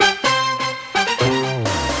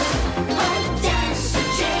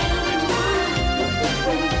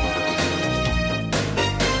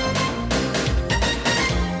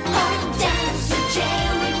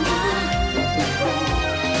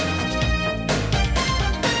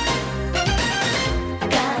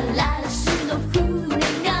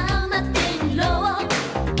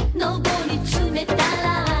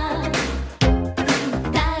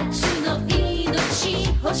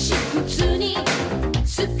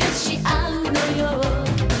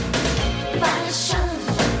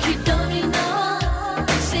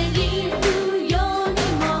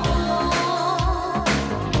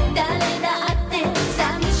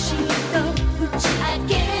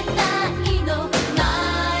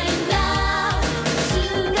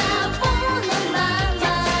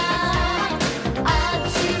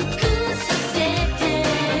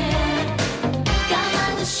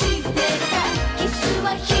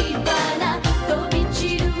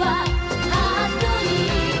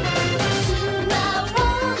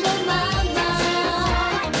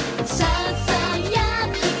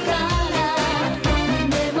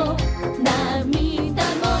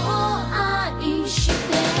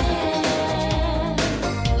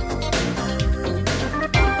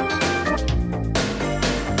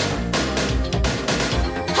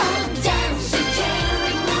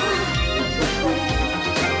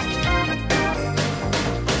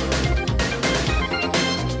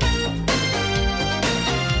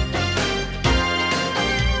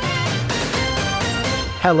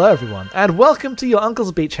Hello everyone, and welcome to Your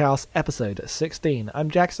Uncle's Beach House, episode 16.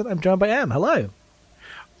 I'm Jackson, I'm joined by Em. Hello.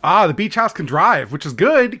 The beach house can drive, which is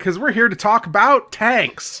good, because we're here to talk about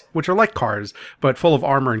tanks, which are like cars, but full of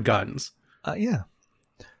armor and guns. Yeah.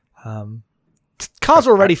 Cars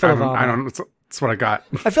are already full of armor. I don't know, that's what I got.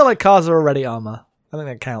 I feel like cars are already armor. I think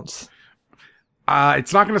that counts.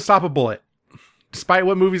 It's not going to stop a bullet. Despite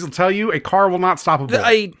what movies will tell you, a car will not stop a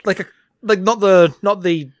bullet.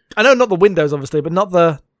 Not the windows, obviously, but not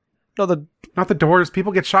the doors.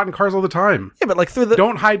 People get shot in cars all the time. Yeah, but like through the...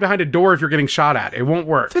 Don't hide behind a door if you're getting shot at. It won't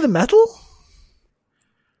work. Through the metal?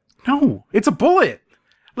 No, it's a bullet.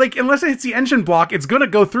 Like, unless it hits the engine block, it's gonna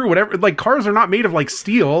go through whatever. Like, cars are not made of, like,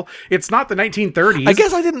 steel. It's not the 1930s. I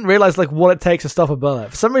guess I didn't realize, like, what it takes to stop a bullet.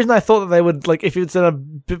 For some reason, I thought that they would, like, if it's in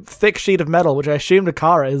a thick sheet of metal, which I assumed a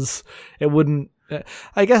car is, it wouldn't...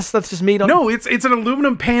 I guess that's just me not... No, it's an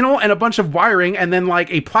aluminum panel and a bunch of wiring and then,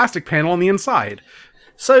 like, a plastic panel on the inside.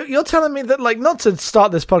 So you're telling me that, like, not to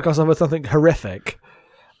start this podcast off with something horrific,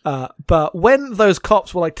 but when those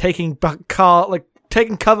cops were, like, taking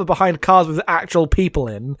cover behind cars with actual people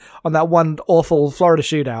in on that one awful Florida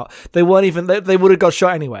shootout, they would have got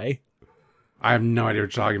shot anyway. I have no idea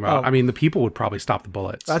what you're talking about. Oh. I mean, the people would probably stop the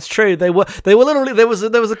bullets. That's true. They were literally, there was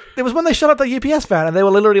when they shot up the UPS van and they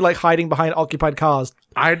were literally like hiding behind occupied cars.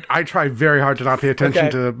 I try very hard to not pay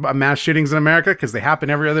attention to mass shootings in America because they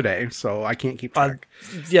happen every other day, so I can't keep track.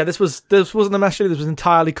 Yeah, this wasn't a mass shooting. This was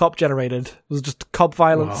entirely cop generated. It was just cop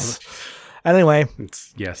violence. Anyway,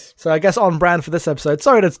 yes. So I guess on brand for this episode.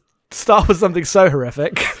 Sorry to start with something so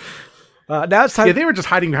horrific. Now it's time. Yeah, they were just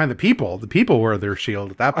hiding behind the people. The people were their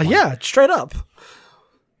shield at that point. Yeah, straight up.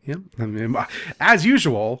 Yeah, I mean, as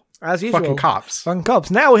usual. Fucking cops.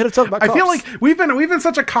 Now we're here to talk about cops. I feel like we've been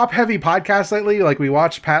such a cop-heavy podcast lately. Like, we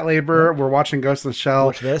watched Pat Labor. We're watching Ghost in the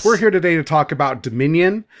Shell. We're here today to talk about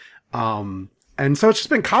Dominion. And so it's just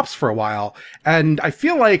been cops for a while. And I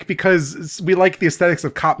feel like because we like the aesthetics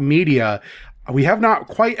of cop media, we have not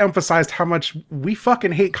quite emphasized how much we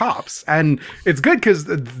fucking hate cops. And it's good because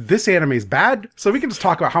this anime is bad, so we can just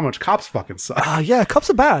talk about how much cops fucking suck. Yeah,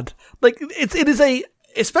 cops are bad. Like, it is a...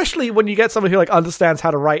 Especially when you get someone who, like, understands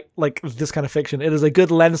how to write, like, this kind of fiction. It is a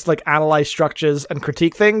good lens to, like, analyze structures and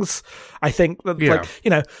critique things. I think that, like, you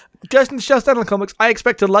know, Ghost in the Shell standalone comics, I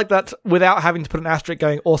expect to like that without having to put an asterisk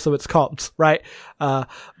going, also it's cops, right?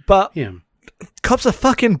 But cops are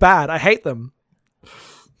fucking bad. I hate them.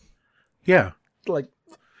 Yeah. Like,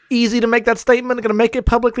 easy to make that statement. I'm going to make it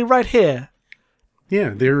publicly right here.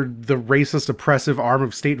 Yeah, they're the racist, oppressive arm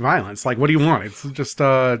of state violence. Like, what do you want? It's just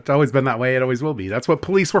it's always been that way. It always will be. That's what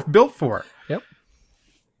police were built for. Yep.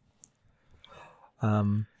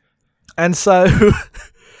 And so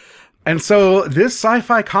this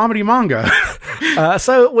sci-fi comedy manga.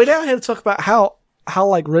 So we're now here to talk about how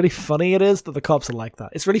like really funny it is that the cops are like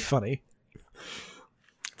that. It's really funny.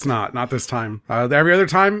 It's not this time. Every other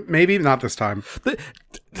time, maybe, not this time.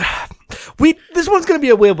 This one's going to be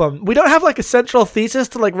a weird one. We don't have like a central thesis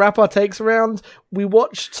to like wrap our takes around. We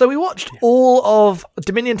watched all of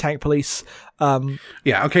Dominion Tank Police.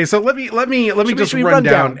 Yeah. Okay. So let me just run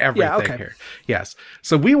down everything here. Yes.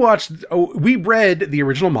 So we read the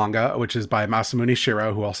original manga, which is by Masamune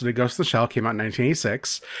Shirow, who also did Ghost in the Shell, came out in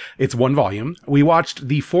 1986. It's one volume. We watched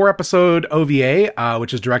the 4-episode OVA,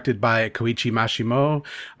 which is directed by Koichi Mashimo,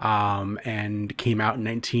 and came out in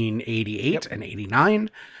 1988 and 89.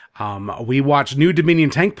 We watched New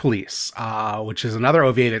Dominion Tank Police, which is another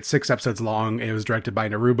OVA that's 6 episodes long. It was directed by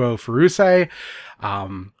Narubo Furuse,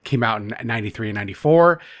 came out in 93 and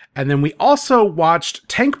 94. And then we also watched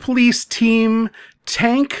Tank Police Team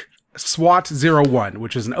Tank SWAT 01,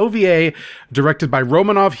 which is an OVA directed by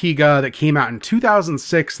Romanov Higa that came out in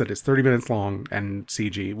 2006 that is 30 minutes long and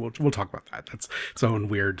CG. We'll talk about that. That's its own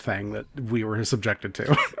weird thing that we were subjected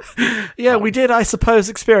to. Yeah, we did, I suppose,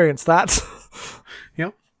 experience that.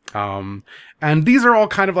 Yep. And these are all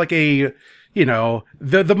kind of like the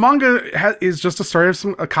manga is just a story of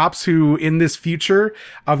some cops who, in this future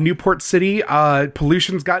of Newport City,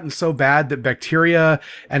 pollution's gotten so bad that bacteria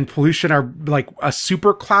and pollution are like a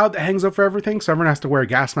super cloud that hangs over everything. So everyone has to wear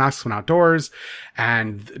gas masks when outdoors.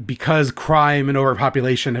 And because crime and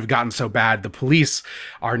overpopulation have gotten so bad, the police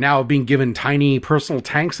are now being given tiny personal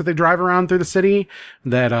tanks that they drive around through the city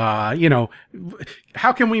that,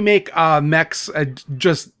 how can we make mechs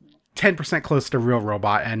just 10% close to a real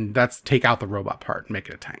robot, and that's take out the robot part and make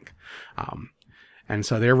it a tank. And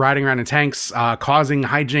so they're riding around in tanks, causing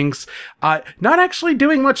hijinks, not actually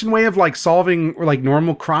doing much in way of like solving or like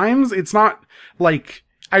normal crimes. It's not like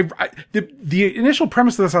the initial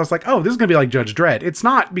premise of this, I was like, oh, this is going to be like Judge Dredd. It's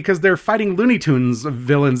not, because they're fighting Looney Tunes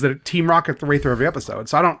villains that Team Rocket the way through every episode.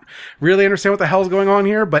 So I don't really understand what the hell's going on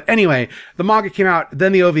here. But anyway, the manga came out,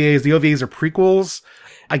 then the OVAs. The OVAs are prequels,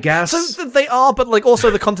 I guess. So they are, but like also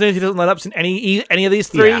the continuity doesn't line up in any of these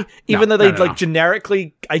three, even though they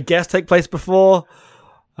generically, I guess, take place before.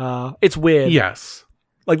 It's weird. Yes.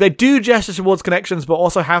 Like, they do gesture towards connections, but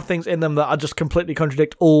also have things in them that are just completely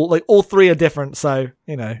contradict all three are different, so,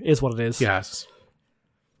 is what it is. Yes.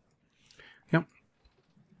 Yep.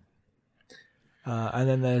 And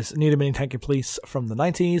then there's New Dominion Tank and Police from the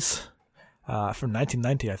 90s, from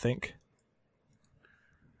 1990, I think.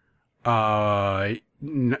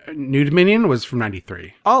 New Dominion was from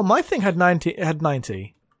 93. Oh, my thing had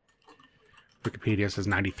 90. Wikipedia says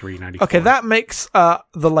 93, 94. Okay, that makes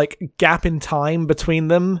the gap in time between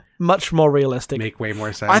them much more realistic. Make way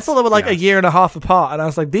more sense. I thought they were a year and a half apart, and I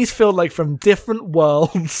was like, these feel like from different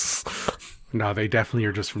worlds. No, they definitely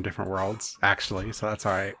are just from different worlds, actually. So that's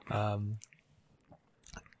all right.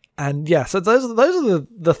 And yeah, so those are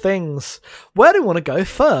the things. Where do we want to go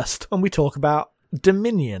first when we talk about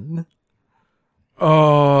Dominion?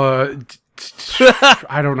 I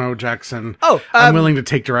don't know, Jackson. I'm willing to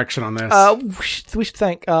take direction on this. We should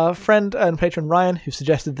thank friend and patron Ryan, who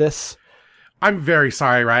suggested this. I'm very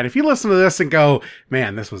sorry, Ryan. If you listen to this and go,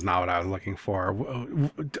 man, this was not what I was looking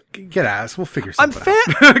for, get at us. We'll figure something out.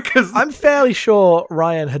 I'm fairly sure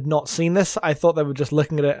Ryan had not seen this. I thought they were just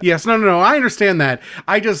looking at it. Yes, no. I understand that.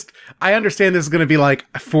 I understand this is going to be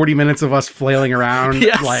 40 minutes of us flailing around,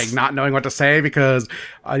 yes. Not knowing what to say, because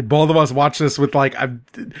both of us watched this with a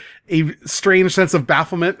strange sense of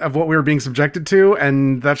bafflement of what we were being subjected to,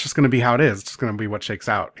 and that's just going to be how it is. It's just going to be what shakes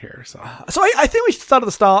out here. So I think we should start at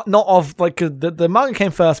the start, not of the manga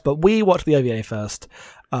came first, but we watched the OVA first.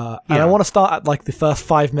 And I want to start at the first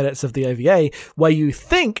 5 minutes of the OVA, where you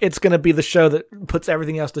think it's going to be the show that puts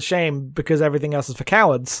everything else to shame because everything else is for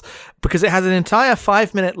cowards, because it has an entire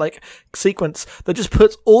 5 minute sequence that just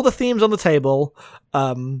puts all the themes on the table,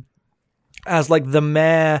 as the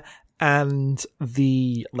mayor and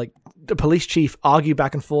the police chief argue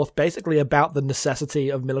back and forth basically about the necessity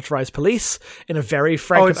of militarized police in a very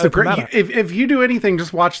frank and open manner. If you do anything,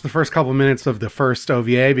 just watch the first couple minutes of the first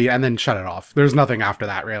OVA and then shut it off. There's nothing after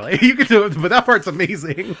that, really. You can do it, but that part's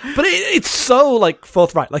amazing. But it's so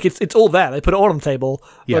forthright. It's all there. They put it all on the table.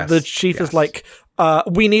 Yes. The chief is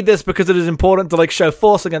we need this because it is important to show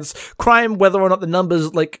force against crime, whether or not the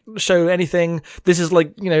numbers show anything. This is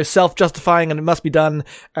self-justifying and it must be done.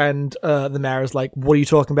 And the mayor is what are you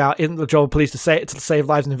talking about? Isn't the job of police to save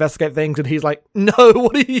lives and investigate things? And he's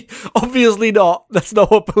no, obviously not. That's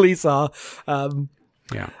not what police are.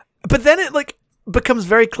 Yeah. But then it becomes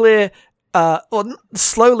very clear,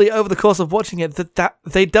 slowly over the course of watching it, that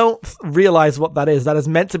they don't realize what that is. That is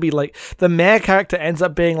meant to be the mayor character ends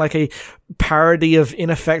up being a parody of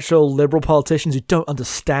ineffectual liberal politicians who don't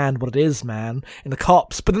understand what it is, man, in the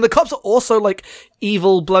cops. But then the cops are also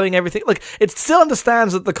evil, blowing everything. It still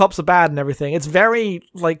understands that the cops are bad and everything. It's very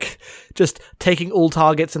just taking all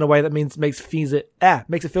targets in a way that makes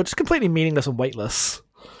it feel just completely meaningless and weightless.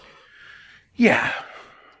 Yeah.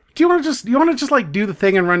 Do you want to just do the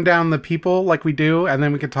thing and run down the people like we do, and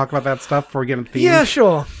then we can talk about that stuff before we get into themes? Yeah,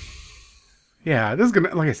 sure. Yeah, this is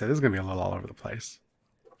gonna, like I said, this is gonna be a little all over the place.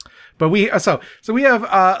 But we so we have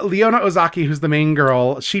Leona Ozaki, who's the main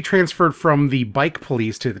girl. She transferred from the bike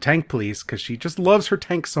police to the tank police because she just loves her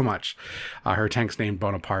tank so much. Her tank's named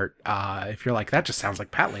Bonaparte. If you're that just sounds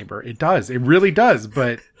like Pat labor, it does. It really does.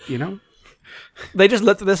 But they just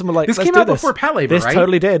looked at this and were this came out before Pat labor, right? This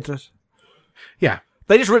totally did. Yeah.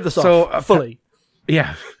 They just ripped this off fully.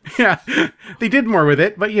 Yeah. They did more with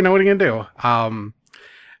it, but what are you gonna do?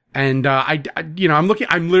 And I'm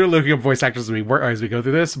literally looking up voice actors as we go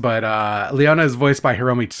through this, but Leona is voiced by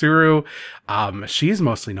Hiromi Tsuru. She's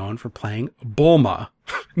mostly known for playing Bulma.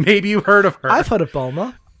 Maybe you heard of her. I've heard of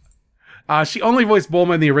Bulma. She only voiced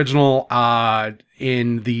Bulma in the original.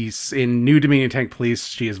 In New Dominion Tank Police,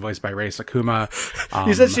 she is voiced by Rei Sakuma.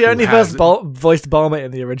 You said she only voiced Bulma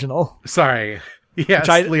in the original. Sorry. Yes,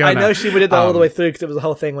 I know she did that all the way through because it was a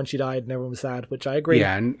whole thing when she died and everyone was sad, which I agree.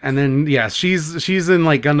 Yeah, and then she's in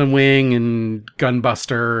Gundam Wing and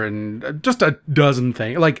Gunbuster and just a dozen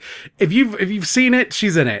things. If you've seen it,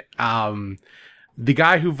 she's in it. The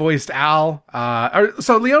guy who voiced Al,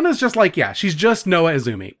 so Leona's just she's just Noah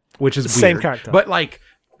Izumi, which is weird, same character, but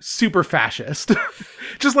super fascist.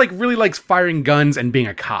 Just really likes firing guns and being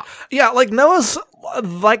a cop. Yeah, Noah's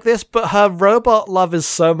like this, but her robot love is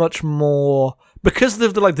so much more because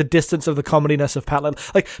of the distance of the comediness of Pat Labor.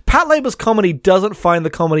 Pat Labor's comedy doesn't find the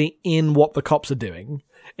comedy in what the cops are doing.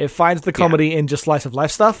 It finds the comedy in just slice of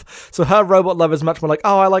life stuff. So her robot love is much more like,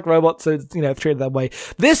 oh, I like robots, so it's, treated that way.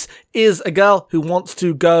 This is a girl who wants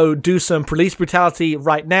to go do some police brutality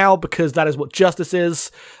right now because that is what justice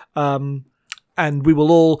is. And we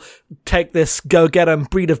will all take this go-get-'em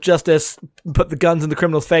breed of justice, put the guns in the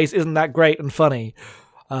criminal's face. Isn't that great and funny?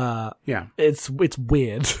 It's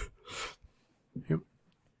weird. Yep.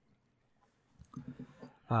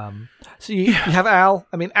 So you have Al.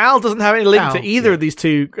 I mean, Al doesn't have any link to either of these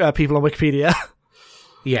two people on Wikipedia.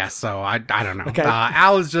 Yeah, so I don't know. Okay.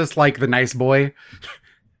 Al is just like the nice boy.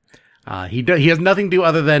 He has nothing to do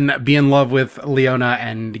other than be in love with Leona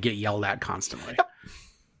and get yelled at constantly. Yep.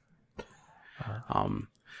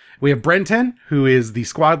 We have Brenton, who is the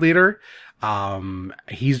squad leader.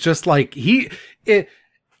 He's just like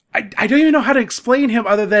I don't even know how to explain him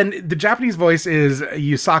other than the Japanese voice is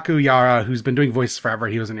Yusaku Yara, who's been doing voices forever.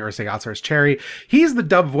 He was in Urusei Yatsura's Cherry. He's the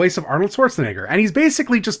dub voice of Arnold Schwarzenegger, and he's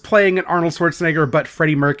basically just playing an Arnold Schwarzenegger but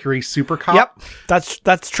Freddie Mercury super cop. Yep,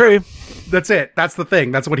 that's true. That's it. That's the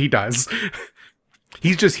thing. That's what he does.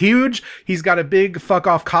 He's just huge. He's got a big fuck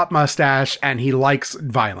off cop mustache, and he likes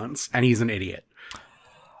violence, and he's an idiot.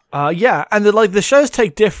 Yeah, and the shows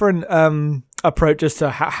take different approaches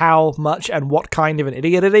to how much and what kind of an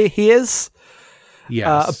idiot he is.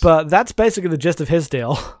 Yes. But that's basically the gist of his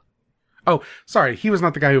deal. Oh, sorry. He was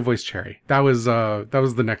not the guy who voiced Cherry. That was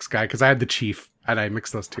the next guy, because I had the chief, and I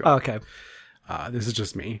mixed those two up. Okay. This is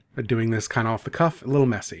just me doing this kind of off the cuff, a little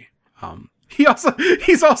messy.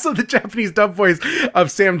 He's also the Japanese dub voice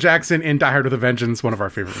of Sam Jackson in Die Hard with a Vengeance, one of our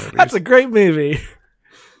favorite movies. That's a great movie.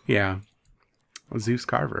 Yeah. Zeus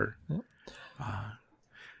Carver.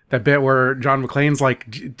 That bit where John McClane's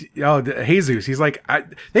like, oh, hey Zeus. He's like,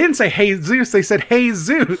 they didn't say hey Zeus, they said hey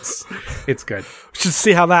Zeus. It's good. We should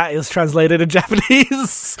see how that is translated in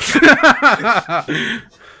Japanese.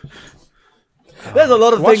 There's a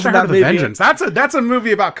lot of things in that movie. Vengeance. That's a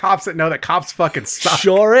movie about cops that know that cops fucking suck.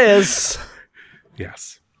 Sure is.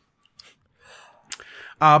 Yes.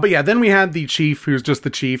 But yeah, then we had the chief, who's just the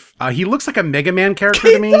chief. He looks like a Mega Man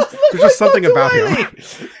character to me. There's just something about him.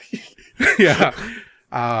 Yeah.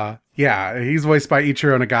 Yeah, he's voiced by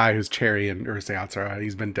Ichiro Nagai, who's Cherry in Urusei Yatsura.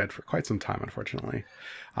 He's been dead for quite some time, unfortunately.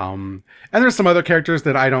 And there's some other characters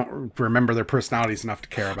that I don't remember their personalities enough to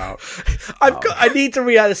care about. I need to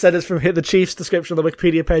read out a sentence from the chief's description on the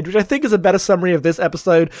Wikipedia page, which I think is a better summary of this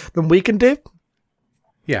episode than we can do.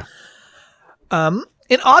 Yeah.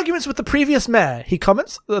 In arguments with the previous mayor, he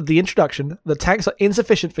comments at the introduction that tanks are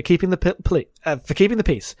insufficient for keeping the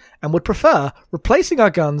peace, and would prefer replacing our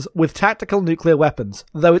guns with tactical nuclear weapons,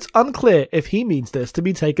 though it's unclear if he means this to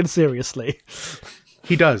be taken seriously.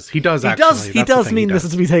 He does. He does mean this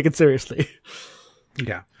to be taken seriously.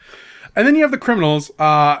 Yeah. And then you have the criminals,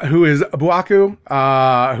 who is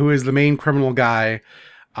Buaku, who is the main criminal guy.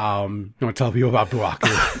 You want to tell people about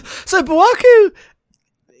Buaku? So Buaku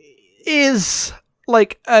is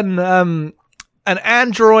like an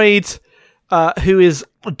android who is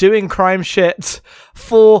doing crime shit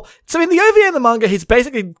so in the OVA and the manga he's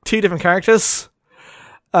basically two different characters.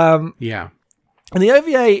 Yeah. In the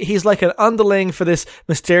OVA he's like an underling for this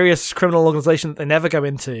mysterious criminal organization that they never go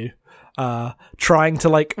into, trying to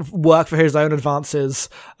like work for his own advances,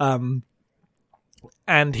 and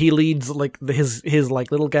he leads like his like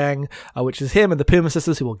little gang, which is him and the Puma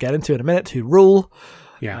sisters, who we'll get into in a minute, who rule.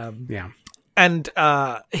 Yeah. And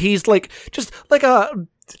he's like just like a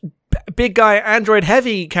big guy android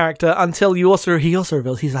heavy character until he also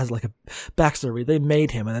reveals he has like a backstory. They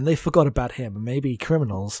made him and then they forgot about him, and maybe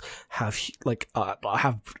criminals have like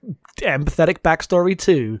have empathetic backstory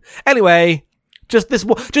too. Anyway, just this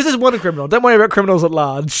one criminal. Don't worry about criminals at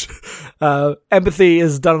large. Empathy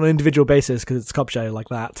is done on an individual basis because it's a cop show like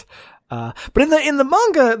that. But in the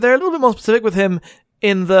manga, they're a little bit more specific with him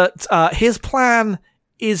in that his plan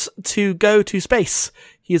is to go to space.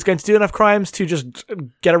 He is going to do enough crimes to just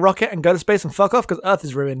get a rocket and go to space and fuck off because Earth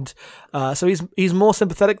is ruined. So he's more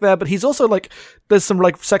sympathetic there, but he's also like, there's some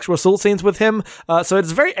like sexual assault scenes with him. So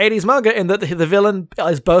it's very 80s manga in that the villain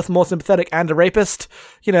is both more sympathetic and a rapist.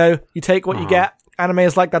 You know, you take what you get. Anime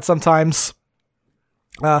is like that sometimes.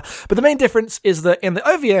 But the main difference is that in the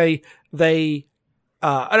OVA, they...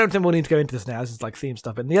 I don't think we'll need to go into this now. This is like theme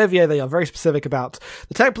stuff. In the OVA, they are very specific about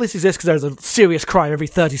the tank police exist because there's a serious crime every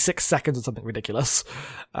 36 seconds or something ridiculous.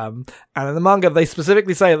 And in the manga, they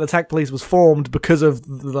specifically say that the tank police was formed because of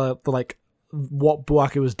the like what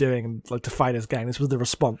Buaku was doing and like to fight his gang. This was the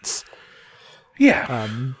response. Yeah.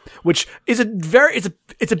 Which is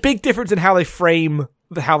it's a big difference in how they frame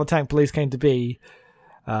how the tank police came to be,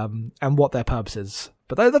 and what their purpose is.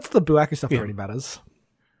 But that's the Buaku stuff that really matters.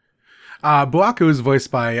 Buaku is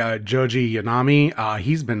voiced by Joji Yanami.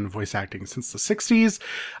 He's been voice acting since the 60s.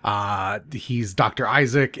 He's Dr.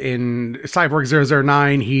 Isaac in Cyborg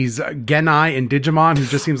 009. He's Genai in Digimon, who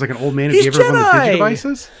just seems like an old man who gave her one of the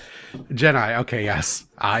Digidevices. Genai, okay, yes.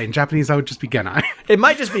 In Japanese, that would just be Genai. It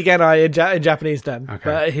might just be Genai in Japanese then.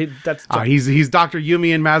 Okay. But he's Dr.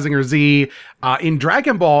 Yumi in Mazinger Z. In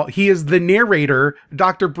Dragon Ball, he is the narrator,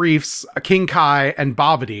 Dr. Briefs, King Kai, and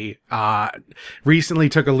Babidi. Recently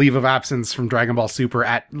took a leave of absence from Dragon Ball Super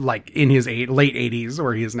in his late 80s,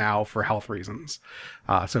 where he is now for health reasons.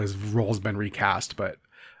 So his role's been recast, but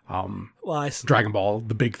Dragon Ball,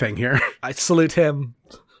 the big thing here. I salute him.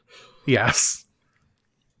 Yes.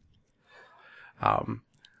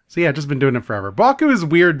 So yeah, just been doing it forever. Baku is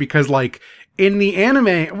weird because in the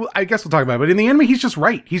anime, well, I guess we'll talk about it, but in the anime, he's just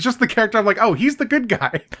right. He's just the character. I'm like, oh, he's the good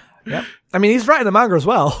guy. Yep. I mean, he's right in the manga as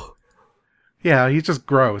well. Yeah, he's just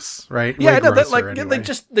gross, right? Yeah, no, anyway.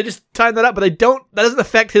 they just tied that up, but that doesn't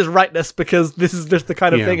affect his rightness because this is just the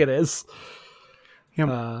kind of thing it is.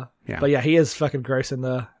 Yeah. But yeah, he is fucking gross in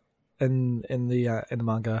the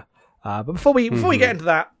manga. But before we get into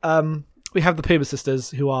that, we have the Puma sisters,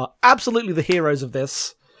 who are absolutely the heroes of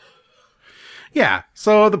this. Yeah,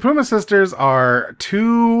 so the Puma sisters are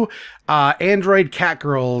two android cat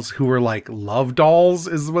girls who were love dolls,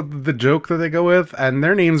 is what the joke that they go with, and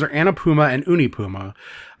their names are Anna Puma and Uni Puma.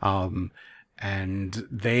 And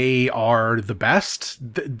they are the best.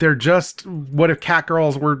 They're just, what if cat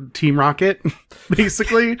girls were Team Rocket,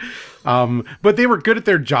 basically? But they were good at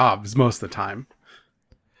their jobs most of the time.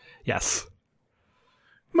 Yes.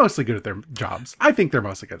 Mostly good at their jobs. I think they're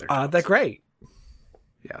mostly good at their jobs. They're great.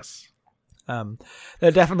 Yes.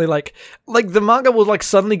 They're definitely the manga will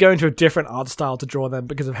suddenly go into a different art style to draw them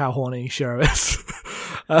because of how horny Shiro is.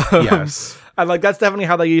 Yes. And that's definitely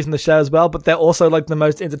how they use in the show as well, but they're also the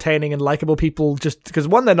most entertaining and likable people just because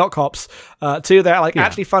one, they're not cops, two, they're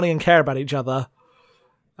actually funny and care about each other.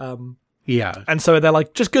 Yeah. And so they're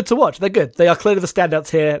just good to watch. They're good. They are clearly the standouts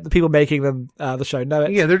here. The people making them, the show know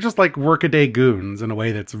it. Yeah, they're just workaday goons in a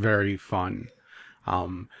way that's very fun.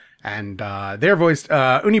 And they're voiced,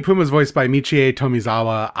 Unipuma is voiced by Michie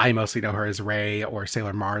Tomizawa. I mostly know her as Rei or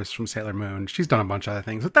Sailor Mars from Sailor Moon. She's done a bunch of other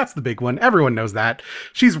things, but that's the big one. Everyone knows that.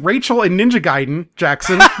 She's Rachel in Ninja Gaiden,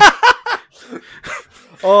 Jackson.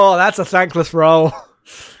 Oh, that's a thankless role.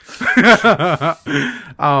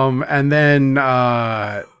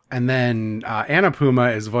 And then Anna Puma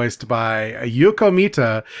is voiced by Yuko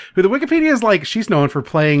Mita, who the Wikipedia is she's known for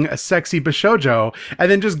playing a sexy Bishoujo,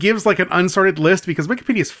 and then just gives an unsorted list because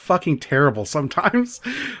Wikipedia is fucking terrible sometimes.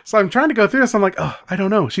 So I'm trying to go through this. I'm I don't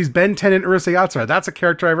know. She's Ben 10 in Urusei Yatsura. That's a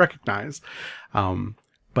character I recognize.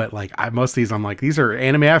 But most of these, I'm these are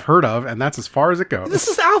anime I've heard of, and that's as far as it goes. This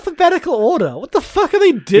is alphabetical order. What the fuck are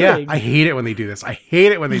they doing? Yeah, I hate it when they do this.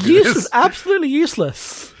 Useless, absolutely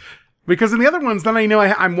useless. Because in the other ones, then I know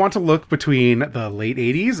I want to look between the late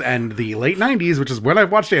 80s and the late 90s, which is when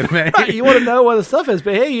I've watched anime. Right, you want to know where the stuff is,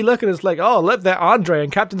 but here you look and it's oh, look, they're Andre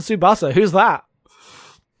and Captain Tsubasa. Who's that?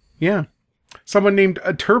 Yeah. Someone named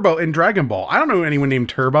Turbo in Dragon Ball. I don't know anyone named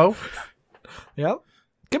Turbo. Yep.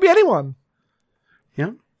 Could be anyone.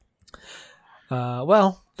 Yeah.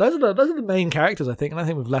 Well, those are the main characters, I think, and I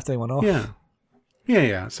think we've left anyone off.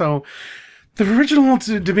 Yeah. So the original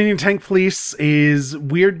Dominion Tank Police is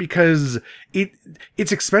weird because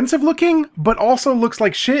it's expensive looking, but also looks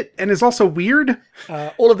like shit and is also weird.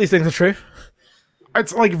 All of these things are true.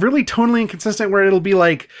 It's really tonally inconsistent where it'll be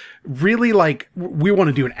really we want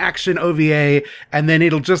to do an action OVA, and then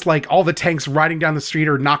it'll just all the tanks riding down the street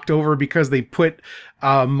are knocked over because they put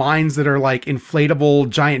mines that are inflatable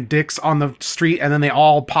giant dicks on the street, and then they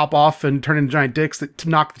all pop off and turn into giant dicks to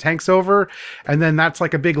knock the tanks over, and then that's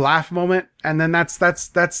a big laugh moment, and then that's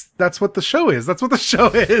what the show is. That's what the show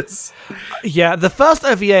is. Yeah, the first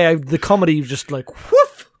OVA, the comedy just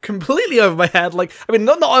whoof, completely over my head. Not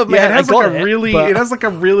over my head. It has it has a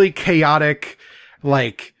really chaotic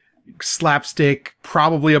slapstick,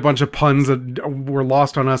 probably a bunch of puns that were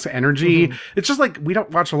lost on us energy. Mm-hmm. It's just we don't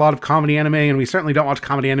watch a lot of comedy anime, and we certainly don't watch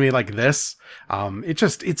comedy anime like this.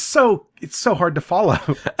 It's so hard to follow.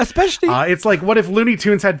 Especially it's what if Looney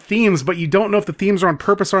Tunes had themes, but you don't know if the themes are on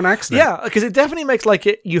purpose or on accident. Yeah, because it definitely makes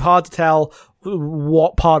you hard to tell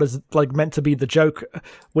what part is meant to be the joke,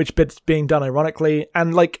 which bit's being done ironically,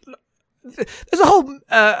 and there's a whole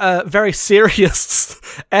very serious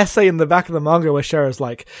essay in the back of the manga where Shara's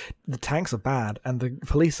the tanks are bad and the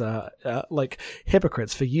police are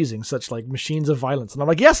hypocrites for using such machines of violence, and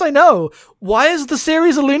I'm yes, I know. Why is the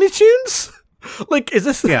series a Looney Tunes? Is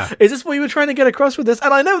this what you were trying to get across with this?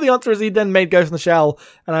 And I know the answer is he then made Ghost in the Shell,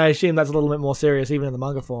 and I assume that's a little bit more serious even in the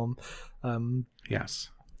manga form. Yes.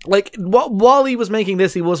 like while he was making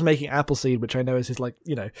this, he was making Appleseed, which I know is his like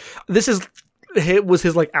was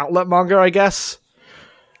his like outlet manga, I guess.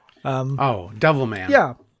 Devilman.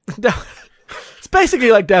 Yeah, it's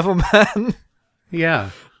basically like Devilman. Yeah.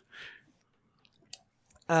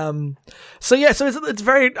 So it's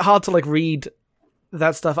very hard to like read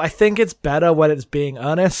that stuff. I think it's better when it's being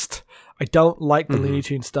earnest. I don't like the Looney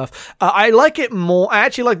Tunes stuff. I like it more. I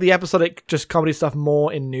actually like the episodic, just comedy stuff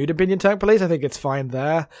more in Nude Opinion Tank Police. I think it's fine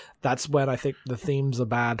there. That's when I think the themes are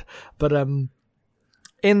bad. But in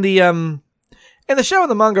the show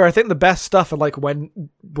and the manga, I think the best stuff are like when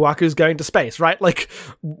Buaku's going to space, right? Like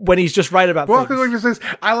when he's just right about Buaku's going to space.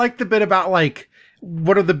 I like the bit about like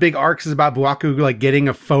one of the big arcs is about Buaku like getting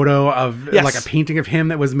a photo of like a painting of him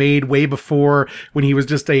that was made way before when he was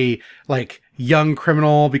just a like young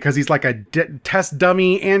criminal because he's like a test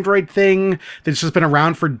dummy android thing that's just been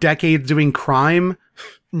around for decades doing crime.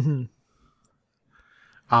 Mm-hmm.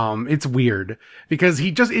 It's weird because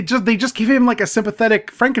they just give him like a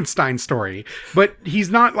sympathetic Frankenstein story, but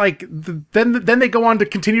he's not like then they go on to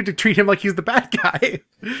continue to treat him like he's the bad guy.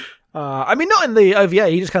 I mean, not in the OVA.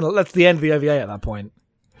 He just kind of that's the end of the OVA at that point.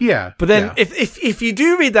 Yeah, but then if you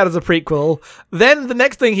do read that as a prequel, then the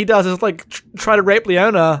next thing he does is like try to rape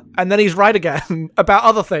Leona, and then he's right again about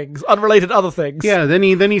other things, unrelated other things. Yeah, then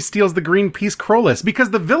he steals the Greenpeace Crowless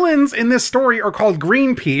because the villains in this story are called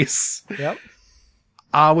Greenpeace. Yep.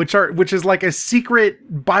 Which is like a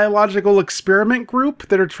secret biological experiment group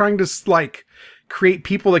that are trying to like create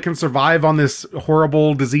people that can survive on this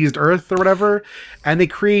horrible diseased earth or whatever, and they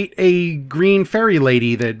create a green fairy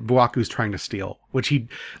lady that Buaku's trying to steal, which he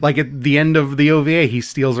like at the end of the OVA he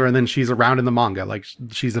steals her and then she's around in the manga like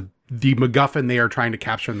she's the MacGuffin they are trying to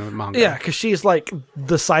capture in the manga. Yeah, because she's like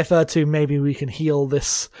the cipher to maybe we can heal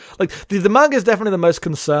this. Like the manga is definitely the most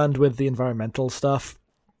concerned with the environmental stuff.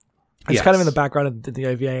 It's kind of in the background of the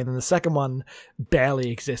OVA, and then the second one barely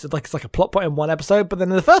existed. Like it's like a plot point in one episode, but then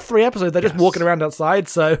in the first 3 episodes they're just walking around outside.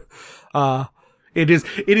 So, it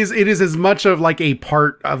is as much of like a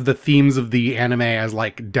part of the themes of the anime as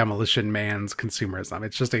like Demolition Man's consumerism.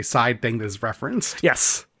 It's just a side thing that is referenced.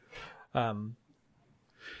 Yes. The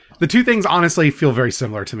two things honestly feel very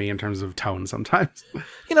similar to me in terms of tone sometimes.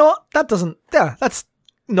 You know what? That's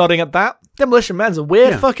nodding at that. Demolition Man's a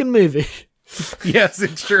weird fucking movie. Yes,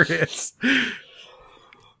 it sure is.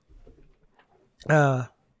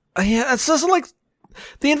 It's just like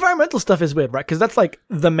the environmental stuff is weird, right? Because that's like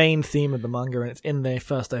the main theme of the manga, and it's in the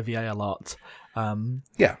first OVA a lot. And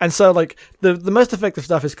so like the most effective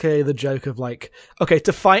stuff is clearly the joke of like, okay,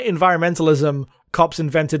 to fight environmentalism, cops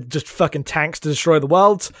invented just fucking tanks to destroy the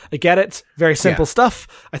world. I get it. Very simple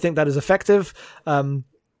stuff. I think that is effective.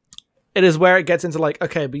 It is where it gets into like,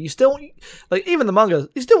 okay, but you still, like, even the manga,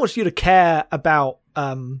 he still wants you to care about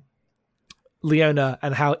Leona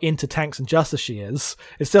and how into tanks and justice she is.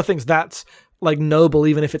 It still thinks that's like noble,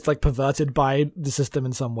 even if it's like perverted by the system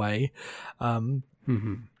in some way.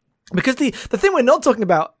 Because the thing we're not talking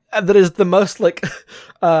about that is the most like,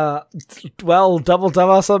 double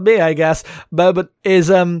dumbass on me, I guess, but is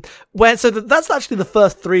that's actually the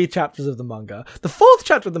first 3 chapters of the manga. The 4th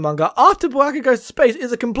chapter of the manga, after Buaku goes to space,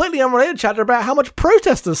 is a completely unrelated chapter about how much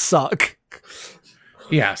protesters suck.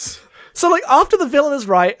 Yes. So like after the villain is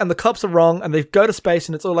right and the cops are wrong and they go to space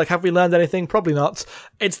and it's all like, have we learned anything? Probably not.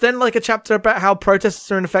 It's then like a chapter about how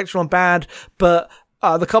protesters are ineffectual and bad, but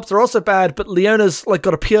the cops are also bad, but Leona's like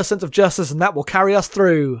got a pure sense of justice and that will carry us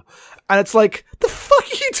through. And it's like, the fuck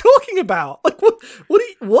are you talking about? Like, what do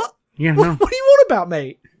you want about,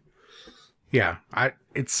 mate? Yeah,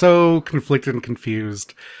 it's so conflicted and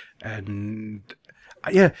confused, and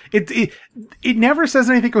it never says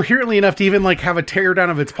anything coherently enough to even like have a tear down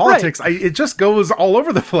of its politics. Right. It just goes all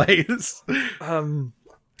over the place.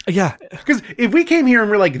 Yeah, because if we came here and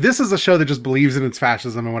we're like, this is a show that just believes in its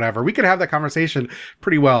fascism and whatever, we could have that conversation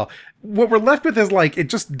pretty well. What we're left with is like, it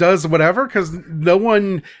just does whatever, because no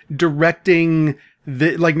one directing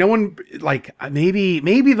no one, like maybe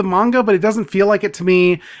the manga, but it doesn't feel like it to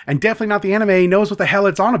me, and definitely not the anime knows what the hell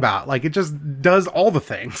it's on about. Like, it just does all the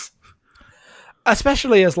things.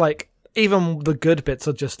 Especially as like, even the good bits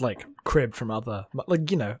are just like cribbed from other, like,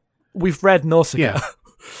 you know, we've read Nausicaa.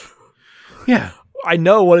 Yeah. I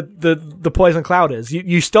know what the Poison Cloud is.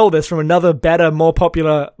 You stole this from another better, more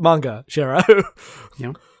popular manga, Shiro.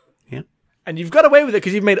 Yeah. And you've got away with it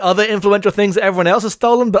because you've made other influential things that everyone else has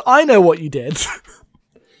stolen, but I know what you did.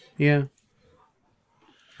 Yeah.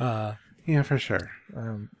 Yeah, for sure.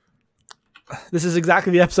 This is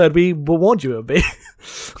exactly the episode we warned you it would be.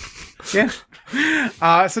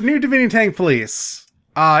 Yeah. So New Dominion Tank Police.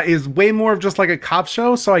 is way more of just like a cop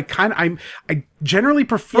show. So I generally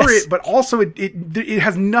prefer it, but also it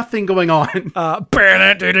has nothing going on. It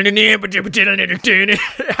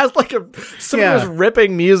has like some of those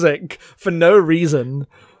ripping music for no reason.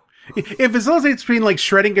 It facilitates between like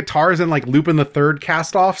shredding guitars and like Lupin the Third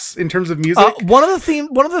cast-offs in terms of music. One of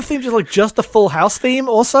the themes is like just the Full House theme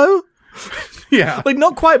also. Yeah. Like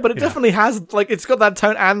not quite, but it definitely has like it's got that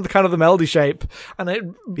tone and kind of the melody shape, and it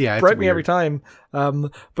broke me every time.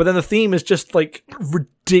 But then the theme is just like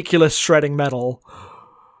ridiculous shredding metal.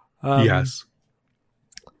 Yes.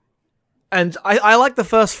 And I like the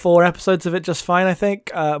first 4 episodes of it just fine. I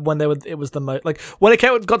think when it was the most like when it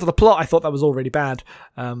got to the plot, I thought that was all really bad.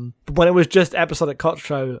 But when it was just episodic cop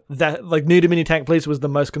show, that like New Dominion Tank Police was the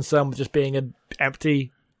most concerned with just being an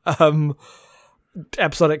empty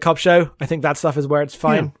episodic cop show. I think that stuff is where it's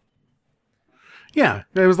fine. Yeah,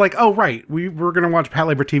 it was like, oh right, we're gonna watch Pat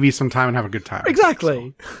Labor TV sometime and have a good time.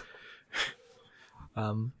 Exactly.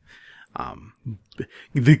 So.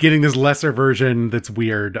 Getting this lesser version that's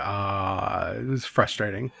weird is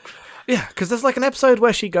frustrating. Yeah, because there's like an episode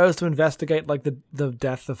where she goes to investigate like the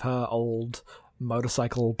death of her old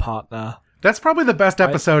motorcycle partner. That's probably the best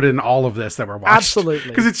episode in all of this that we're watching. Absolutely,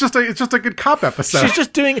 because it's just a good cop episode. She's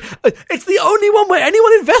just doing. It's the only one where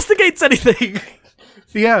anyone investigates anything.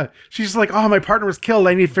 Yeah, she's like, oh, my partner was killed.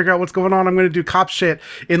 I need to figure out what's going on. I'm going to do cop shit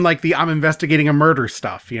in like the I'm investigating a murder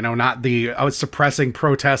stuff, not the I was suppressing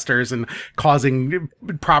protesters and causing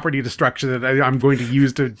property destruction that I'm going to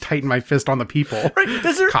use to tighten my fist on the people. Right.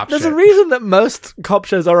 There's a reason that most cop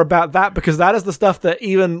shows are about that, because that is the stuff that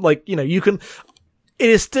even like, you can, it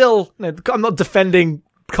is still, I'm not defending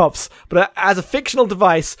cops, but as a fictional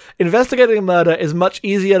device, investigating a murder is much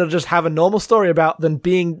easier to just have a normal story about than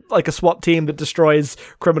being like a SWAT team that destroys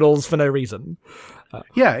criminals for no reason.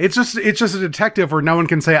 Yeah, it's just a detective where no one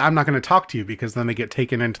can say, I'm not going to talk to you, because then they get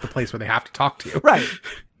taken into the place where they have to talk to you. Right.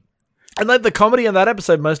 And like the comedy in that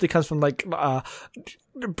episode mostly comes from like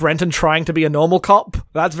Brenton trying to be a normal cop.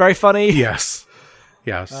 That's very funny. Yes.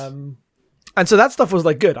 And so that stuff was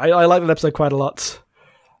like good. I like that episode quite a lot.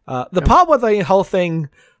 The part where the whole thing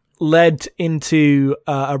led into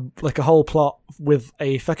a whole plot with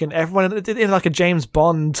a fucking everyone in like a James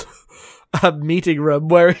Bond meeting room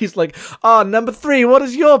where he's like, number 3, what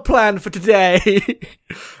is your plan for today?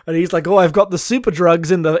 And he's like, I've got the super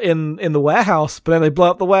drugs in the warehouse. But then they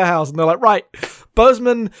blow up the warehouse and they're like, right,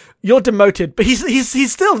 Bozeman, you're demoted, but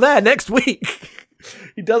he's still there next week.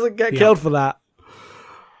 He doesn't get killed for that.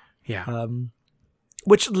 Yeah.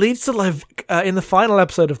 Which leads to like in the final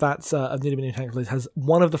episode of that of New Dominion Tank Police has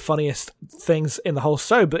one of the funniest things in the whole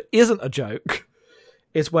show, but isn't a joke.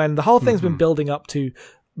 Is when the whole thing's been building up to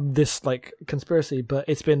this like conspiracy, but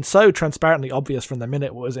it's been so transparently obvious from the minute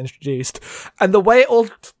it was introduced, and the way it all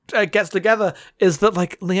gets together is that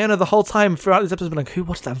like Leona the whole time throughout this episode has been like,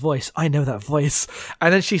 what's that voice? I know that voice.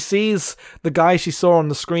 And then she sees the guy she saw on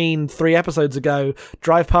the screen 3 episodes ago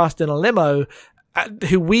drive past in a limo,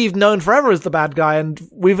 who we've known forever as the bad guy, and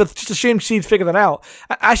we've just assumed she'd figure that out.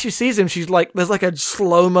 As she sees him, she's like, there's like a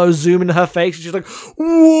slow-mo zoom in her face, and she's like,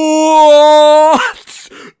 what?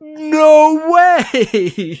 No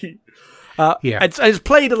way! It's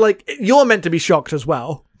played like, you're meant to be shocked as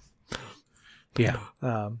well. Yeah.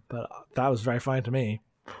 But that was very fine to me.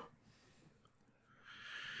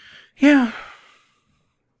 Yeah.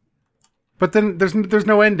 But then there's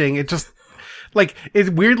no ending. It just... like,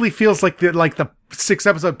 it weirdly feels like the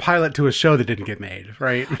 6-episode pilot to a show that didn't get made,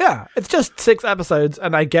 right? Yeah, it's just 6 episodes,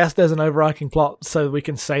 and I guess there's an overarching plot, so we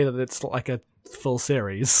can say that it's like a full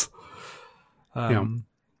series.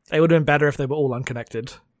 It would have been better if they were all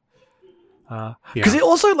unconnected. Because it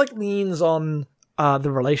also like leans on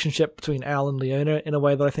the relationship between Al and Leona in a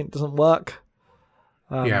way that I think doesn't work.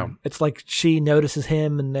 It's like she notices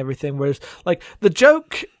him and everything, whereas like the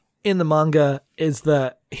joke in the manga is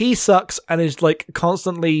that he sucks and is like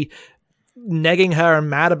constantly negging her and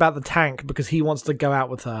mad about the tank because he wants to go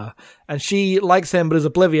out with her, and she likes him but is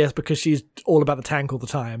oblivious because she's all about the tank all the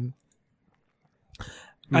time.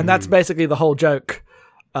 And that's basically the whole joke.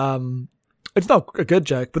 It's not a good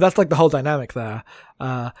joke, but that's like the whole dynamic there.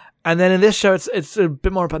 And then in this show, it's a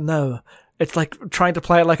bit more about it's like trying to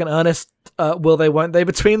play it like an earnest will they, won't they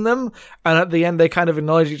between them. And at the end, they kind of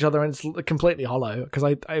acknowledge each other, and it's completely hollow.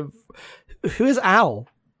 Because who is Al?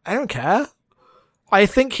 I don't care. I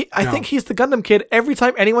think he's the Gundam kid every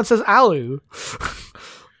time anyone says Alu.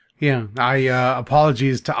 Yeah, I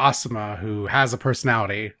apologies to Asuma, who has a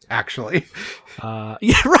personality, actually.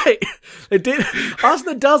 Yeah, right. It did.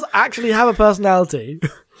 Asuna does actually have a personality.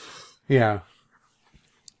 Yeah.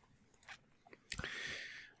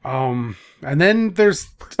 And then there's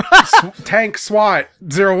Tank SWAT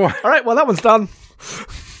 01. All right, well, that one's done.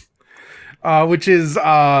 Which is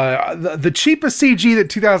the cheapest CG that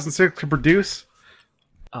 2006 could produce.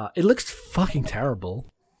 It looks fucking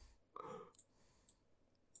terrible.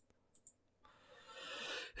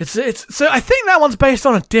 It's so I think that one's based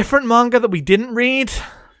on a different manga that we didn't read.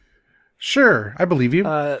 Sure, I believe you.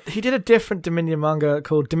 He did a different Dominion manga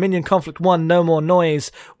called Dominion Conflict 1 No More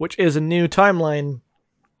Noise, which is a new timeline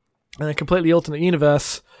and a completely alternate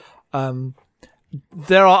universe.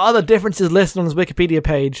 There are other differences listed on his Wikipedia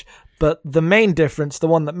page, but the main difference, the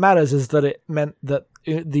one that matters, is that it meant that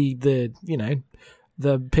the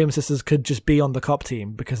Pym sisters could just be on the cop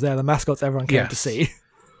team because they're the mascots everyone came to see.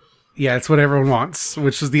 Yeah, it's what everyone wants,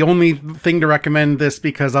 which is the only thing to recommend this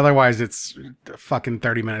because otherwise it's fucking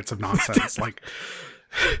 30 minutes of nonsense. Like,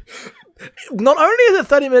 not only is it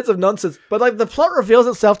 30 minutes of nonsense, but like the plot reveals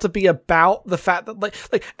itself to be about the fact that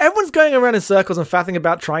like everyone's going around in circles and faffing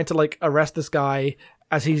about trying to like arrest this guy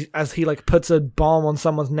as he like puts a bomb on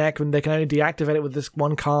someone's neck and they can only deactivate it with this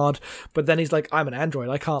one card. But then he's like, I'm an android,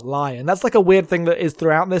 I can't lie. And that's like a weird thing that is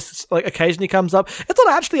throughout this, like occasionally comes up. It's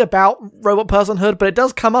not actually about robot personhood, but it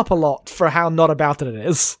does come up a lot for how not about it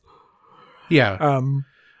is. Yeah.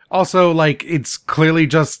 Also, like, it's clearly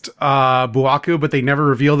just Buaku, but they never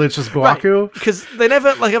revealed it's just Buaku. Right, because they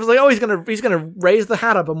never, like, I was like, oh, he's gonna raise the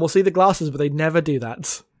hat up and we'll see the glasses, but they never do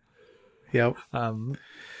that. Yep.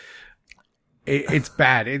 It's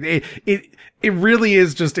bad. It really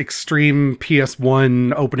is just extreme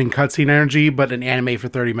PS1 opening cutscene energy, but an anime for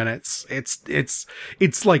 30 minutes. It's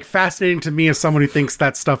like fascinating to me as someone who thinks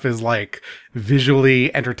that stuff is like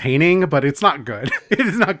visually entertaining, but it's not good. It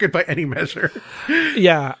is not good by any measure.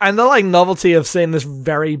 Yeah, and the like novelty of seeing this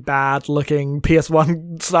very bad looking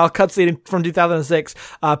PS1 style cutscene from 2006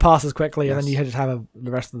 passes quickly, yes. And then you just have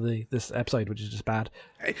the rest of this episode, which is just bad.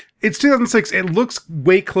 It's 2006. It looks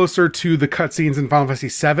way closer to the cutscenes in Final Fantasy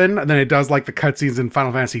VII than it does like the cutscenes in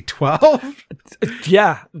Final Fantasy 12.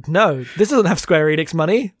 Yeah, no, this doesn't have Square Enix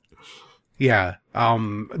money. Yeah,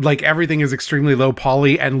 like everything is extremely low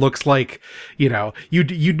poly and looks like, you know,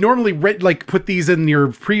 you'd normally like put these in your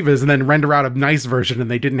previs and then render out a nice version,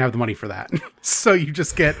 and they didn't have the money for that. So you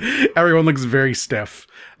just get everyone looks very stiff.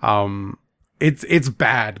 It's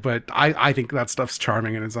bad, but I think that stuff's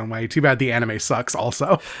charming in its own way. Too bad the anime sucks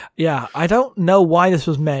also. Yeah, I don't know why this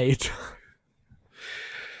was made.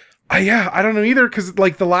 Yeah, I don't know either, because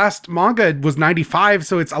like the last manga was 95,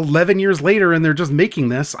 so it's 11 years later and they're just making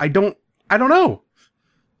this. I don't know.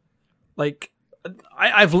 Like,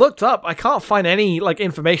 I've looked up. I can't find any like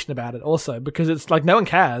information about it also, because it's like no one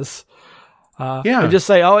cares. They just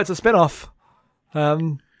say, oh, it's a spin-off.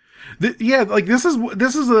 Like this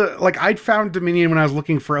is a like I'd found Dominion when I was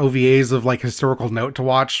looking for OVAs of like historical note to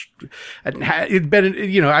watch. It'd been,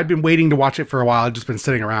 you know, I'd been waiting to watch it for a while. I'd just been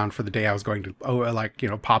sitting around for the day I was going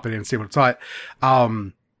to pop it in and see what it's at.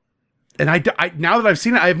 And I now that I've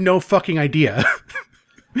seen it, I have no fucking idea.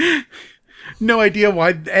 No idea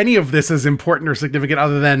why any of this is important or significant,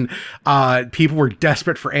 other than people were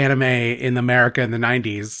desperate for anime in America in the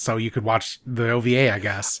 90s, so you could watch the OVA, I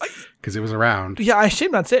guess, because it was around. Yeah, I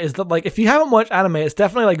assume that's it, is that, like, if you haven't watched anime, it's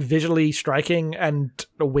definitely, like, visually striking and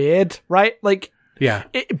weird, right? Like, yeah,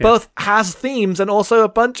 it both has themes and also a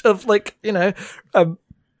bunch of, like, you know,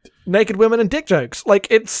 naked women and dick jokes. Like,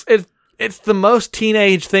 it's the most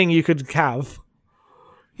teenage thing you could have.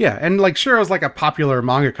 Yeah, and like Shiro's like a popular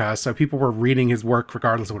mangaka, so people were reading his work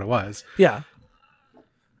regardless of what it was. Yeah.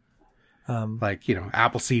 Like, you know,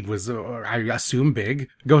 Appleseed was, I assume, big.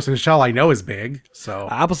 Ghost in the Shell, I know, is big. So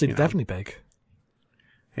Appleseed is definitely big.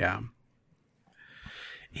 Yeah.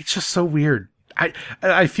 It's just so weird.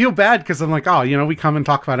 I feel bad because I'm like, oh, you know, we come and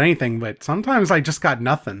talk about anything, but sometimes I just got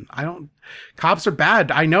nothing. Cops are bad.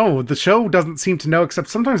 I know. The show doesn't seem to know, except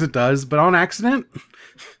sometimes it does, but on accident.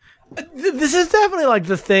 This is definitely like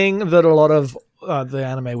the thing that a lot of the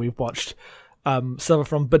anime we've watched suffer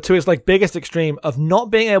from, but to its like biggest extreme of not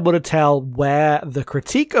being able to tell where the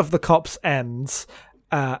critique of the cops ends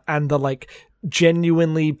and the like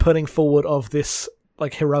genuinely putting forward of this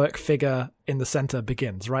like heroic figure in the center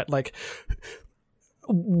begins, right? Like,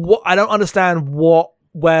 what I don't understand where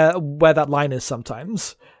that line is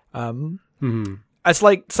sometimes. It's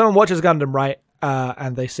like someone watches Gundam, right?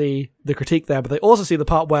 And they see the critique there, but they also see the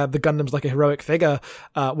part where the Gundam's like a heroic figure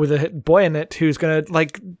with a boy in it who's going to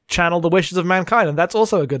like channel the wishes of mankind, and that's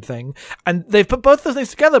also a good thing. And they've put both those things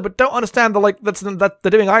together, but don't understand that they're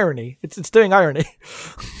doing irony. It's doing irony.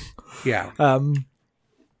 Yeah.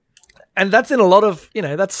 And that's in a lot of, you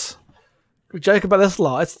know, that's we joke about this a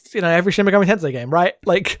lot. It's, every Shin Megami Tensei game, right?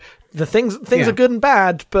 Like, the things are good and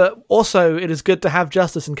bad, but also it is good to have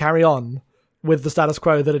justice and carry on with the status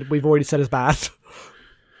quo that we've already said is bad.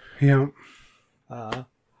 Yeah.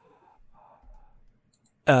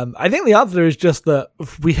 I think the answer is just that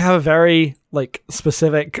we have a very,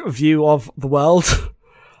 specific view of the world.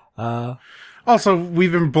 Also,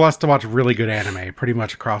 we've been blessed to watch really good anime pretty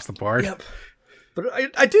much across the board. Yep. But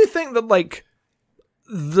I do think that,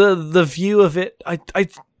 the view of it, I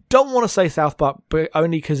don't want to say South Park, but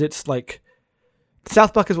only because it's,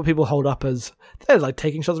 South Park is what people hold up as, they're,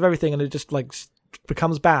 taking shots of everything, and it just,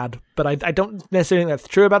 becomes bad. But I don't necessarily think that's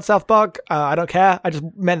true about South Park. I don't care. I just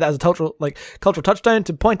meant that as a cultural touchstone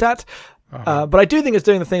to point at. But I do think it's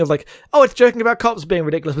doing the thing of it's joking about cops being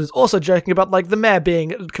ridiculous, but it's also joking about the mayor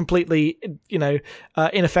being completely,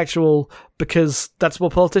 ineffectual because that's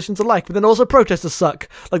what politicians are like. But then also protesters suck.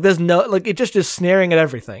 There's no, it just is sneering at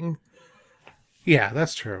everything. Yeah,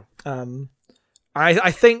 that's true.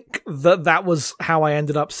 I think that was how I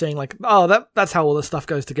ended up seeing that's how all this stuff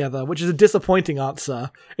goes together, which is a disappointing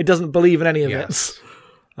answer. It doesn't believe in any of it.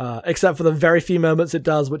 Except for the very few moments it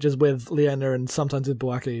does, which is with Leona and sometimes with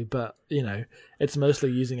Buaku, but, it's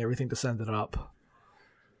mostly using everything to send it up.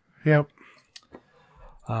 Yep.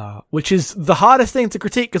 Which is the hardest thing to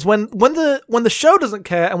critique, because when the show doesn't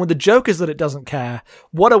care, and when the joke is that it doesn't care,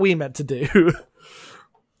 what are we meant to do?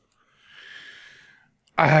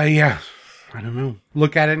 Yeah. I don't know.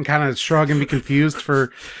 Look at it and kind of shrug and be confused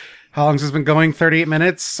for... How long has this been going? 38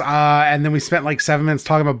 minutes. And then we spent 7 minutes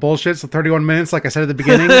talking about bullshit. So 31 minutes, like I said at the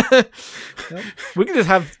beginning. Yep. We can just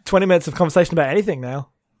have 20 minutes of conversation about anything now.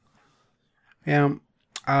 Yeah.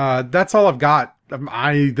 That's all I've got.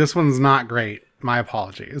 This one's not great. My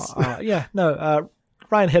apologies. No.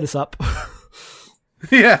 Ryan, hit us up.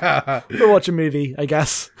 Yeah. We'll watch a movie, I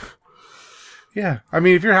guess. Yeah, I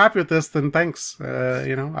mean, if you're happy with this, then thanks.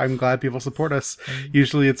 I'm glad people support us.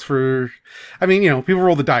 Usually it's for, people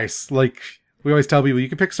roll the dice. We always tell people, you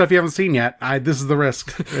can pick stuff you haven't seen yet. This is the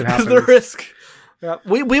risk. It happens. This is the risk. Yeah,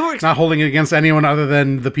 we were not holding it against anyone other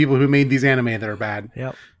than the people who made these anime that are bad.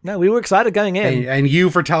 Yep. No, we were excited going in, and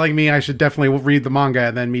you for telling me I should definitely read the manga,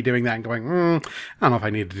 and then me doing that and going, I don't know if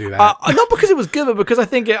I need to do that. Not because it was good, but because I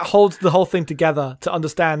think it holds the whole thing together to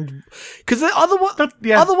understand. Because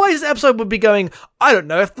otherwise, the episode would be going, I don't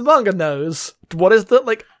know if the manga knows what is the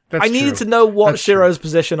That's I needed true. to know what That's Shiro's true.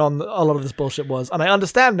 position on a lot of this bullshit was, and I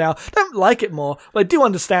understand now. I don't like it more, but I do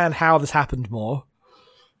understand how this happened more.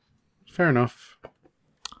 Fair enough.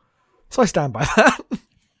 So I stand by that.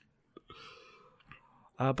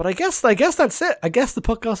 But I guess that's it. I guess the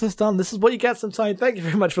podcast is done. This is what you get sometimes. Thank you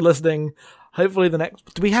very much for listening. Hopefully the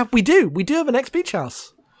next... We do have a next beach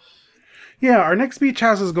house. Yeah, our next beach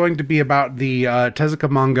house is going to be about the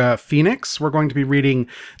Tezuka manga Phoenix. We're going to be reading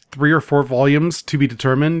 3 or 4 volumes to be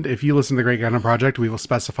determined. If you listen to the Great Gundam Project, we will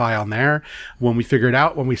specify on there when we figure it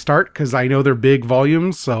out, when we start, because I know they're big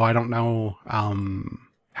volumes, so I don't know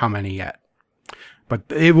how many yet. But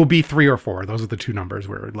it will be 3 or 4. Those are the 2 numbers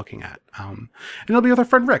we're looking at. And it'll be with our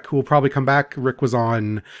friend Rick, who will probably come back. Rick was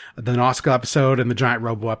on the Nausicaa episode and the Giant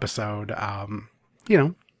Robo episode.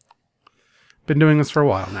 Been doing this for a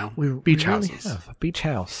while now. Beach houses. Have a beach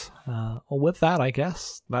house. Well, with that, I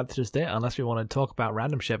guess that's just it. Unless we want to talk about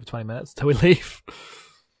random shit for 20 minutes till we leave.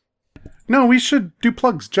 No, we should do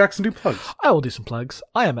plugs. Jackson, do plugs. I will do some plugs.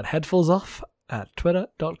 I am at headfallsoff at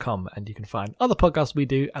twitter.com, and you can find other podcasts we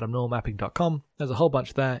do at abnormalmapping.com. There's a whole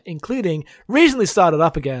bunch there, including recently started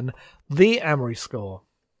up again, The Amory Score.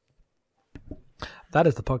 That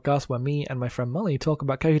is the podcast where me and my friend Molly talk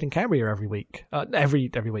about Coheed and Cambria every week.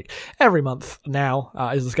 Every month now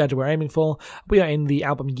is the schedule we're aiming for. We are in the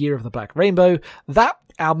album Year of the Black Rainbow. That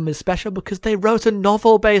album is special because they wrote a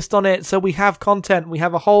novel based on it, so we have content. We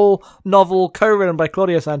have a whole novel co-written by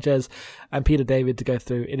Claudia Sanchez and Peter David to go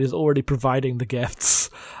through. It is already providing the gifts.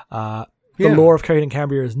 The lore of Coheed and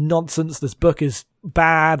Cambria is nonsense. This book is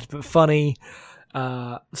bad but funny.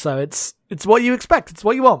 So it's what you expect. It's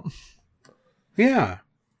what you want. Yeah.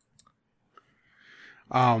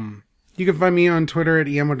 You can find me on Twitter at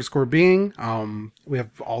em_being. We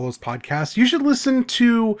have all those podcasts. You should listen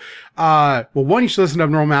to, one, you should listen to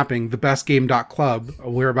Abnormal Mapping, thebestgame.club.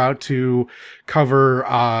 We're about to cover,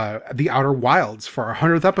 The Outer Wilds for our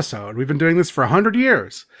 100th episode. We've been doing this for 100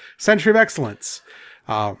 years. Century of Excellence.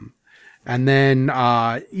 And then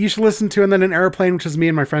you should listen to And Then an Airplane, which is me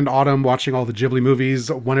and my friend Autumn watching all the Ghibli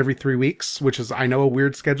movies 1 every 3 weeks, which is, I know, a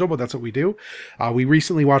weird schedule, but that's what we do. We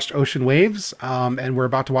recently watched Ocean Waves, and we're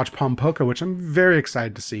about to watch Pom Poko, which I'm very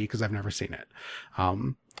excited to see because I've never seen it.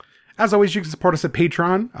 And As always, you can support us at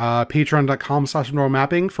Patreon,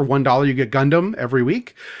 patreon.com/abnormalmapping. For $1, you get Gundam every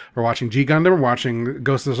week. We're watching G Gundam. We're watching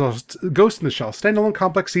Ghost in the Shell Standalone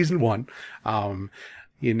Complex Season 1. That's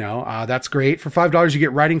great. For $5, you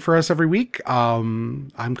get writing for us every week.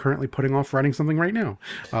 I'm currently putting off writing something right now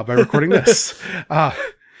by recording this.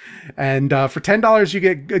 And for $10, you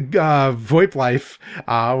get VoIP Life,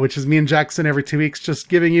 which is me and Jackson every 2 weeks, just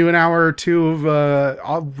giving you an hour or two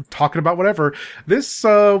of talking about whatever. This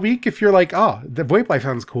week, if you're like, oh, the VoIP Life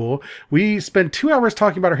sounds cool, we spend 2 hours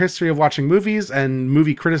talking about our history of watching movies and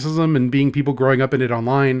movie criticism and being people growing up in it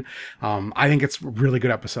online. I think it's a really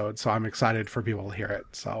good episode, so I'm excited for people to hear it.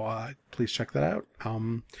 So please check that out.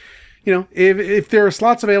 If there are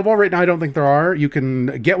slots available right now, I don't think there are. You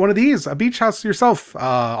can get one of these, a beach house yourself,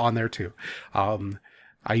 on there too.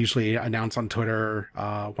 I usually announce on Twitter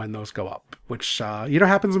when those go up, which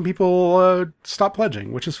happens when people stop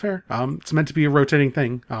pledging, which is fair. It's meant to be a rotating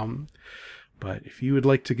thing. But if you would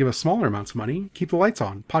like to give us smaller amounts of money, keep the lights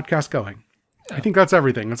on, podcast going. I think that's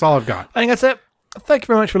everything. That's all I've got. I think that's it. Thank you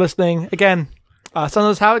very much for listening. Again,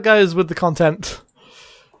 sometimes how it goes with the content.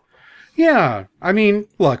 Yeah, I mean,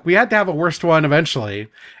 look, we had to have a worst one eventually,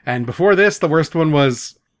 and before this, the worst one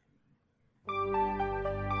was...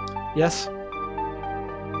 Yes?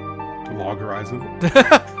 Log Horizon.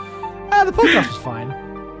 The podcast was fine.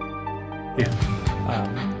 Yeah.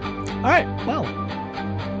 Alright, well.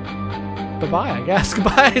 Bye-bye, I guess.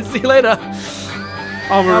 Goodbye, see you later.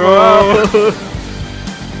 Amaro.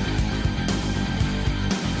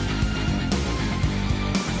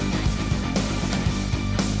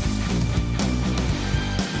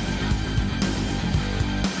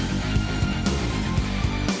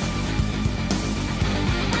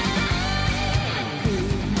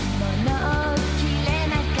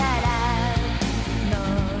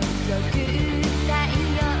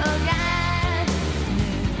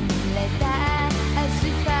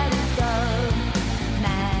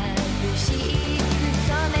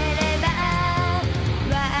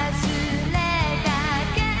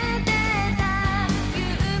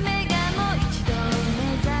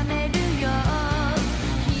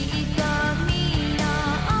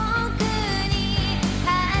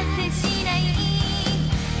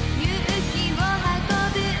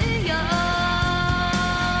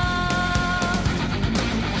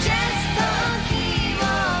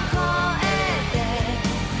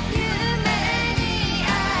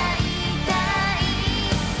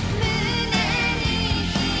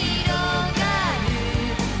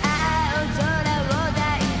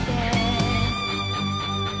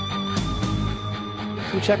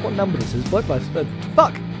 Check what number this is.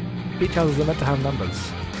 Fuck! Beach houses are meant to have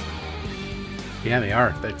numbers. Yeah, they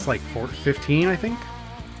are. It's like 15, I think.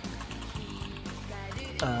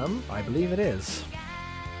 I believe it is.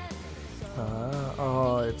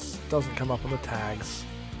 It doesn't come up on the tags.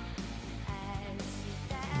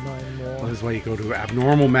 9 more. Well, this is why you go to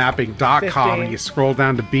abnormalmapping.com and you scroll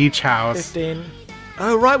down to Beach House. 15.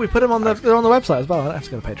 Oh, right, we put them on the website as well. I have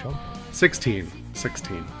to go to Patreon. 16.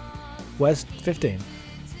 Where's 15?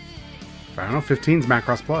 I don't know, 15's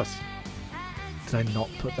Macross Plus. Did I not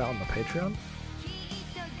put that on the Patreon?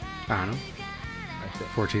 I don't know.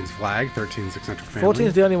 14's Flag, 13's Eccentric Family. 14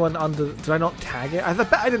 is the only one under... Did I not tag it? I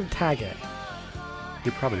bet I didn't tag it.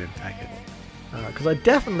 You probably didn't tag it. Because I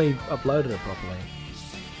definitely uploaded it properly.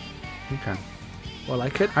 Okay. Well, I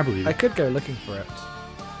believe I could go looking for it.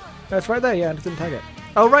 No, it's right there, yeah, I just didn't tag it.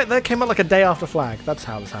 Oh, right, that came out like a day after Flag. That's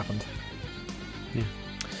how this happened. Yeah.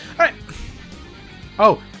 Alright.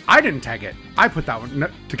 Oh, I didn't tag it. I put that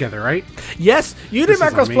one together, right? Yes, you did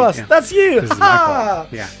Macross Plus. Yeah. That's you. This is my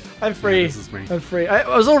fault. Yeah. I'm free. Yeah, this is me. I'm free.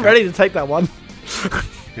 I was all ready to take that one.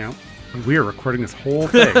 Yeah. We are recording this whole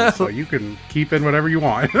thing, so you can keep in whatever you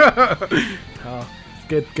want.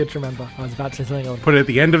 Good to remember. I was about to say something else. Put it at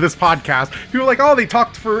the end of this podcast. People are like, oh, they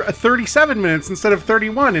talked for 37 minutes instead of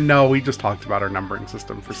 31. And no, we just talked about our numbering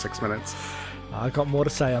system for 6 minutes. I've got more to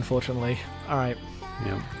say, unfortunately. All right.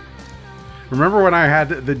 Yeah. Remember when I had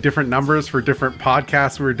the different numbers for different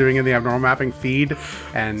podcasts we were doing in the Abnormal Mapping feed?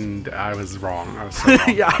 And I was wrong. I was so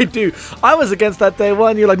wrong. Yeah, I do. I was against that day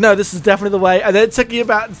one. You're like, no, this is definitely the way. And then it took you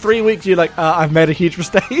about 3 weeks. You're like, I've made a huge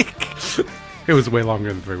mistake. It was way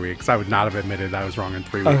longer than 3 weeks. I would not have admitted I was wrong in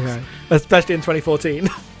 3 weeks. Okay. Especially in 2014.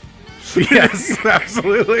 Yes,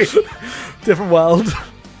 absolutely. Different world.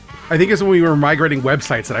 I think it's when we were migrating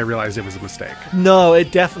websites that I realized it was a mistake. No,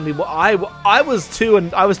 it definitely. I was two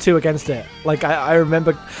against it. Like I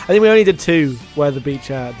remember. I think we only did 2. Where the beach,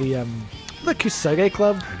 the Kusoge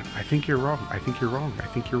Club. I think you're wrong. I think you're wrong.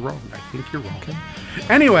 Okay.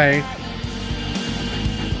 Anyway,